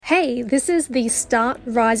Hey, this is the Start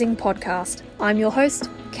Rising podcast. I'm your host,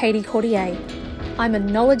 Katie Cordier. I'm a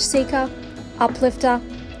knowledge seeker, uplifter,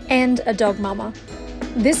 and a dog mama.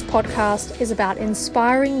 This podcast is about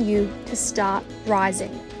inspiring you to start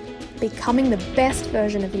rising, becoming the best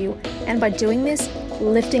version of you, and by doing this,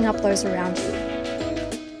 lifting up those around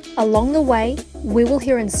you. Along the way, we will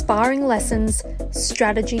hear inspiring lessons,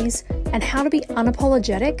 strategies, and how to be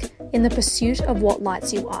unapologetic in the pursuit of what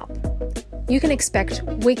lights you up. You can expect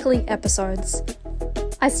weekly episodes.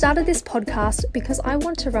 I started this podcast because I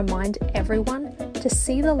want to remind everyone to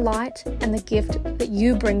see the light and the gift that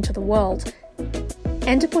you bring to the world,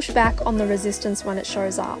 and to push back on the resistance when it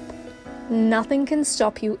shows up. Nothing can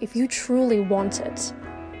stop you if you truly want it.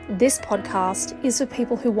 This podcast is for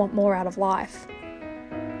people who want more out of life.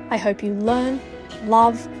 I hope you learn,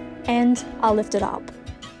 love, and are lifted up.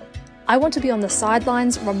 I want to be on the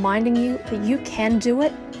sidelines reminding you that you can do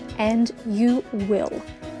it, and you will.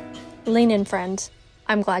 Lean in, friend.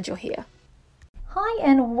 I'm glad you're here. Hi,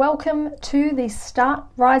 and welcome to the Start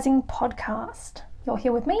Rising podcast. You're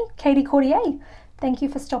here with me, Katie Cordier. Thank you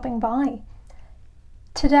for stopping by.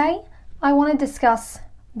 Today, I want to discuss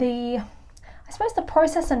the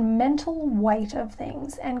process and mental weight of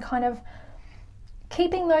things and kind of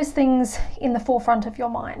keeping those things in the forefront of your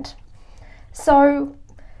mind. So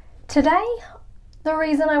today, the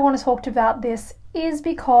reason I want to talk about this is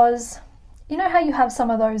because you know how you have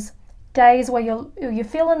some of those days where you're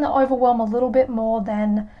feeling the overwhelm a little bit more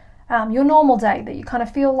than your normal day, that you kind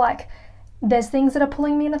of feel like there's things that are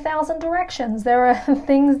pulling me in 1,000 directions. There are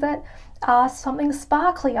things that are something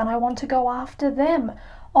sparkly and I want to go after them.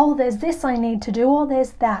 Oh, there's this I need to do, or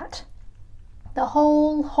there's that. The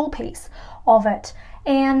whole piece of it.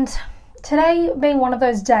 And today being one of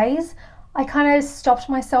those days, I kind of stopped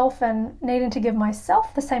myself and needing to give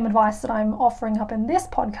myself the same advice that I'm offering up in this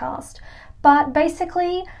podcast. But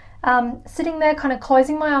basically, sitting there kind of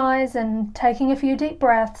closing my eyes and taking a few deep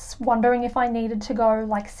breaths, wondering if I needed to go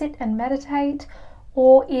like sit and meditate,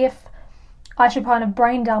 or if I should kind of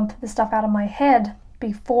brain dump the stuff out of my head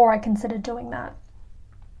before I considered doing that.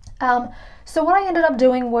 So what I ended up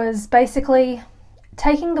doing was basically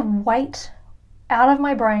taking the weight out of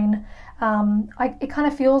my brain. It kind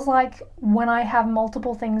of feels like when I have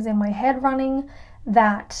multiple things in my head running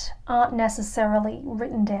that aren't necessarily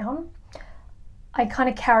written down, I kind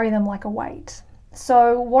of carry them like a weight.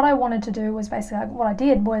 So what I wanted to do was basically, what I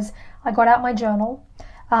did was I got out my journal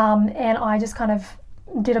and I just kind of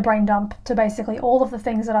did a brain dump to basically all of the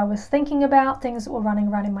things that I was thinking about, things that were running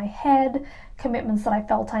around in my head, commitments that I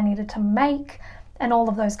felt I needed to make, and all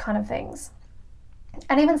of those kind of things.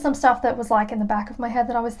 And even some stuff that was like in the back of my head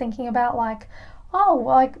that I was thinking about, like, oh,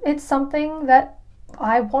 like it's something that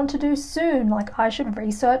I want to do soon. Like I should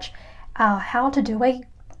research how to do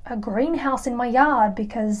a greenhouse in my yard,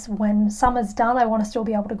 because when summer's done, I want to still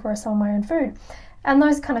be able to grow some of my own food and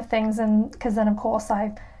those kind of things. And because then of course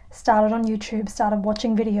I started on YouTube, started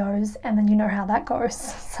watching videos, and then you know how that goes.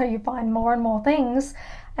 So you find more and more things.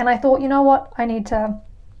 And I thought, you know what? I need to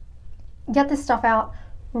get this stuff out,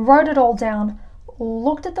 wrote it all down,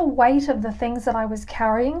 looked at the weight of the things that I was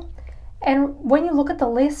carrying. And when you look at the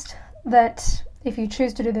list, that if you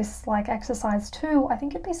choose to do this like exercise too, I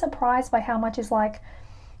think you'd be surprised by how much is like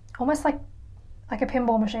almost like a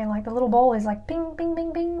pinball machine. Like the little ball is like bing, bing,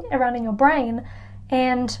 bing, bing around in your brain,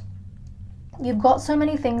 and you've got so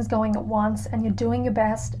many things going at once, and you're doing your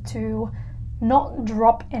best to not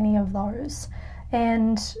drop any of those.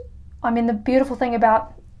 And I mean, the beautiful thing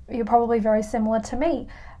about, you're probably very similar to me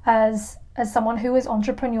as someone who is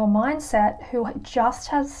entrepreneur mindset, who just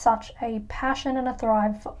has such a passion and a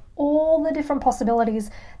thrive for all the different possibilities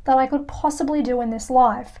that I could possibly do in this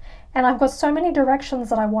life. And I've got so many directions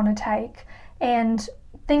that I want to take and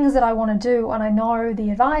things that I want to do. And I know the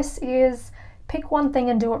advice is pick one thing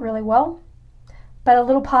and do it really well. But a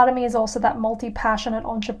little part of me is also that multi-passionate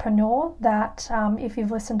entrepreneur that if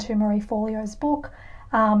you've listened to Marie Forleo's book,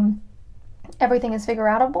 Everything is Figure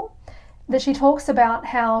Outable, that she talks about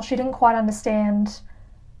how she didn't quite understand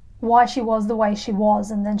why she was the way she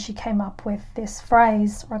was, and then she came up with this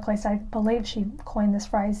phrase, or at least I believe she coined this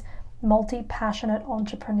phrase, multi-passionate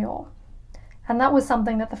entrepreneur. And that was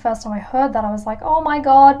something that the first time I heard that, I was like, oh my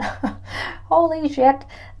God, holy shit,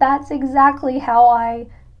 that's exactly how I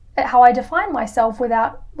define myself with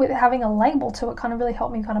having a label to it. Kind of really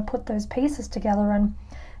helped me kind of put those pieces together. And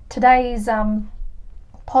today's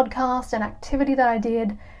podcast and activity that I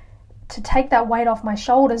did to take that weight off my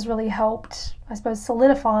shoulders really helped, I suppose,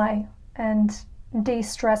 solidify and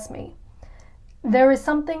de-stress me. There is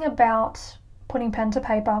something about putting pen to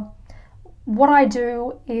paper. What I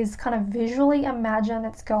do is kind of visually imagine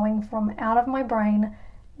it's going from out of my brain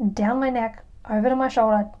down my neck, over to my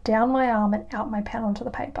shoulder, down my arm, and out my pen onto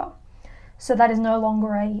the paper. So that is no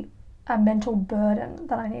longer a mental burden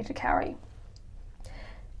that I need to carry.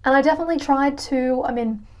 And I definitely tried to,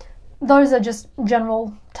 those are just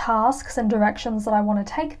general tasks and directions that I want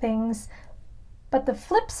to take things, but the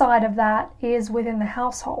flip side of that is within the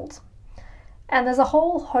household. And there's a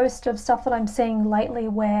whole host of stuff that I'm seeing lately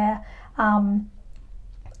where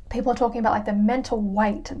people are talking about like the mental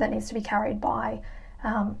weight that needs to be carried by,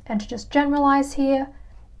 and to just generalize here,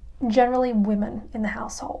 generally women in the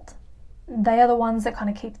household. They are the ones that kind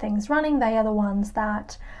of keep things running. They are the ones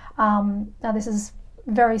that, now this is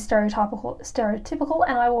very stereotypical,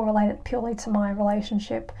 and I will relate it purely to my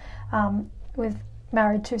relationship with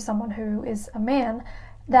married to someone who is a man,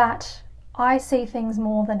 that I see things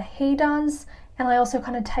more than he does, and I also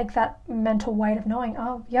kind of take that mental weight of knowing,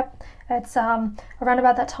 oh, yep, it's around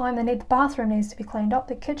about that time the bathroom needs to be cleaned up,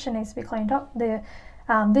 the kitchen needs to be cleaned up,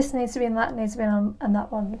 this needs to be in that, needs to be in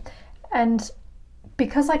that one. And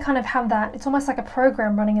because I kind of have that, it's almost like a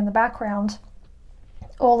program running in the background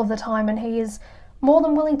all of the time, and he is more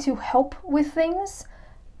than willing to help with things,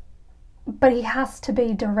 but he has to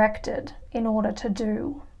be directed in order to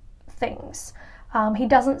do things. He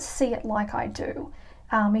doesn't see it like I do.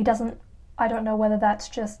 I don't know whether that's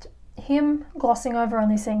just him glossing over,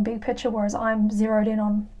 only seeing big picture, whereas I'm zeroed in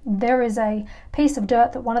on, there is a piece of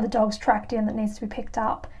dirt that one of the dogs tracked in that needs to be picked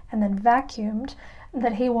up and then vacuumed,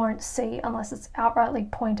 that he won't see unless it's outrightly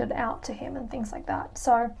pointed out to him and things like that.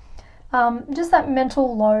 So just that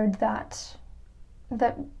mental load that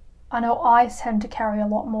I know I tend to carry a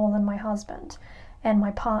lot more than my husband and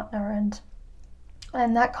my partner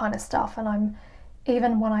and that kind of stuff. And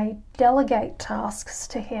even when I delegate tasks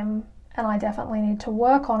to him, and I definitely need to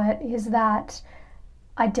work on it, is that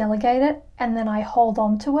I delegate it and then I hold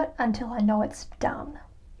on to it until I know it's done.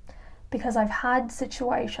 Because I've had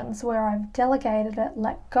situations where I've delegated it,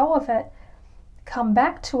 let go of it, come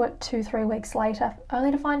back to it 2-3 weeks later,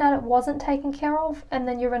 only to find out it wasn't taken care of, and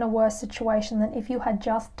then you're in a worse situation than if you had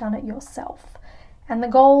just done it yourself. And the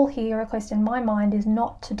goal here, at least in my mind, is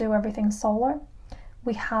not to do everything solo.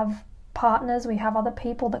 We have partners, we have other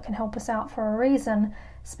people that can help us out for a reason,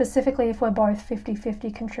 specifically if we're both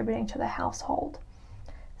 50-50 contributing to the household.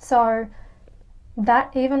 So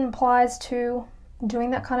that even applies to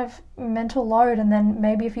doing that kind of mental load, and then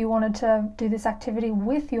maybe if you wanted to do this activity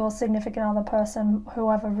with your significant other person,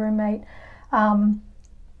 whoever, roommate, and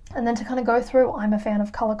then to kind of go through, I'm a fan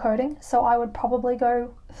of color coding, so I would probably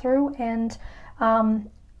go through and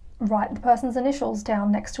write the person's initials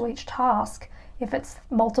down next to each task, if it's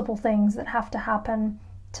multiple things that have to happen,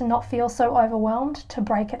 to not feel so overwhelmed, to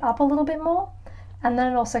break it up a little bit more. And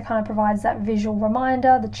then it also kind of provides that visual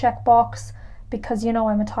reminder, the checkbox, because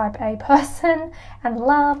I'm a type A person and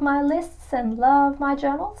love my lists and love my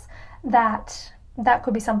journals, that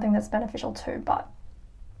could be something that's beneficial too. But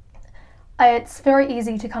it's very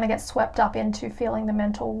easy to kind of get swept up into feeling the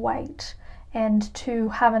mental weight, and to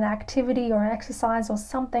have an activity or an exercise or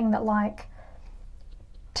something that like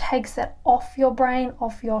takes it off your brain,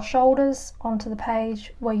 off your shoulders, onto the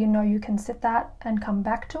page where you can sit that and come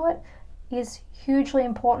back to it, is hugely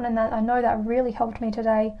important. And that I know that really helped me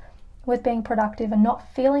today with being productive and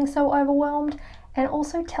not feeling so overwhelmed, and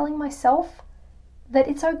also telling myself that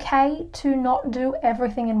it's okay to not do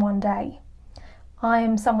everything in one day. I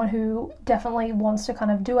am someone who definitely wants to kind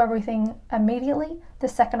of do everything immediately the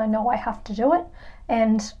second I know I have to do it,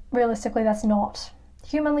 and realistically that's not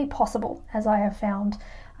humanly possible, as I have found,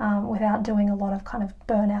 without doing a lot of kind of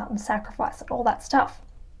burnout and sacrifice and all that stuff.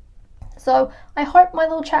 So I hope my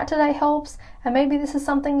little chat today helps, and maybe this is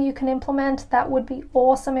something you can implement. That would be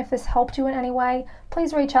awesome if this helped you in any way.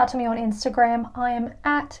 Please reach out to me on Instagram. I am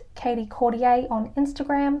at Katie Cordier on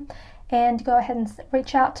Instagram, and go ahead and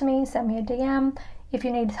reach out to me, send me a DM. If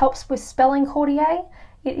you need help with spelling Cordier,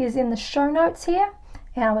 it is in the show notes here,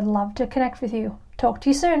 and I would love to connect with you. Talk to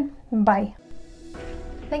you soon. Bye.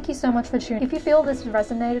 Thank you so much for tuning in. If you feel this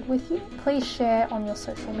resonated with you, please share on your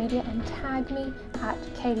social media and tag me at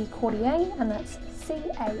Katie Cordier, and that's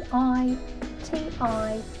CAITICOURTIER,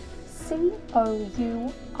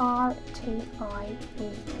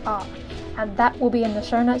 and that will be in the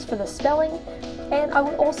show notes for the spelling. And I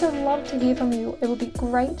would also love to hear from you. It would be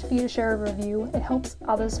great for you to share a review. It helps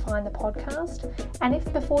others find the podcast. And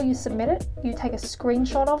if before you submit it, you take a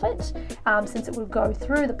screenshot of it, since it would go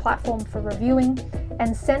through the platform for reviewing,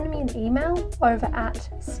 and send me an email over at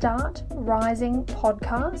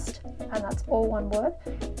startrisingpodcast, and that's all one word,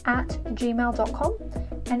 at gmail.com.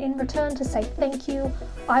 And in return, to say thank you,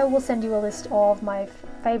 I will send you a list of my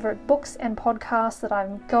favorite books and podcasts that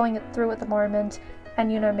I'm going through at the moment,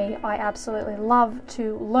 And you know me, I absolutely love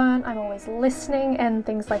to learn. I'm always listening and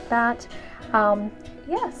things like that.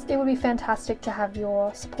 Yes, it would be fantastic to have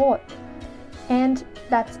your support. And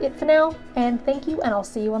that's it for now, and thank you, and I'll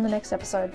see you on the next episode.